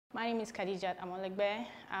My name is Khadijat Amolegbe.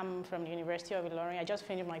 I'm from the University of Ilorin. I just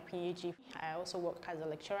finished my PhD. I also work as a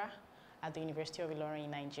lecturer at the University of Ilorin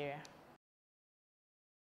in Nigeria.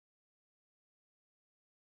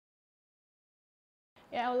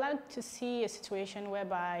 Yeah, I would like to see a situation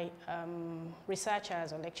whereby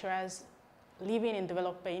researchers or lecturers living in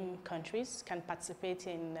developing countries can participate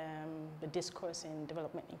in the discourse in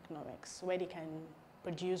development economics, where they can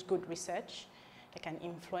produce good research that can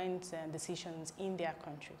influence decisions in their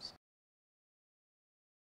countries.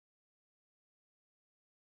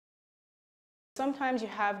 Sometimes you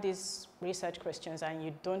have these research questions and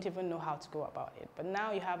you don't even know how to go about it. But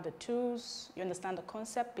now you have the tools, you understand the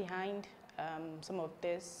concept behind some of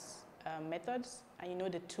these methods, and you know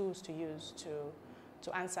the tools to use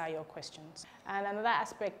to answer your questions. And another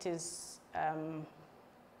aspect is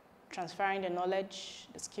transferring the knowledge,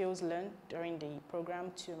 the skills learned during the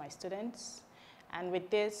program to my students. And with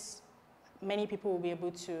this, many people will be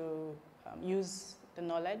able to use the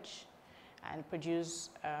knowledge and produce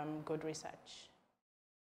good research.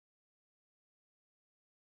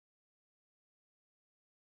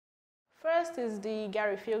 First is the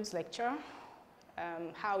Gary Fields lecture,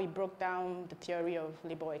 how he broke down the theory of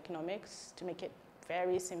labor economics to make it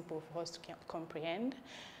very simple for us to comprehend.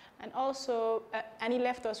 And also, and he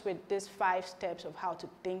left us with these 5 steps of how to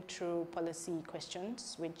think through policy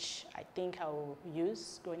questions, which I think I will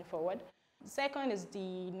use going forward. The second is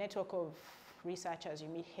the network of researchers you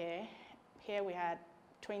meet here. Here we had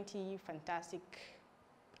 20 fantastic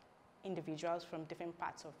individuals from different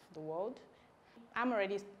parts of the world. I'm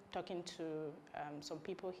already talking to some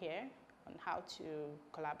people here on how to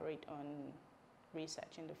collaborate on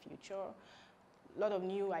research in the future. A lot of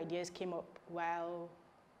new ideas came up while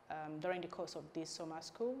during the course of this summer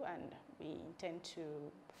school, and we intend to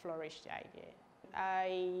flourish the idea.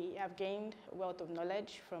 I have gained a wealth of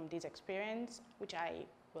knowledge from this experience, which I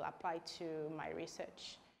will apply to my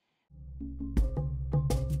research.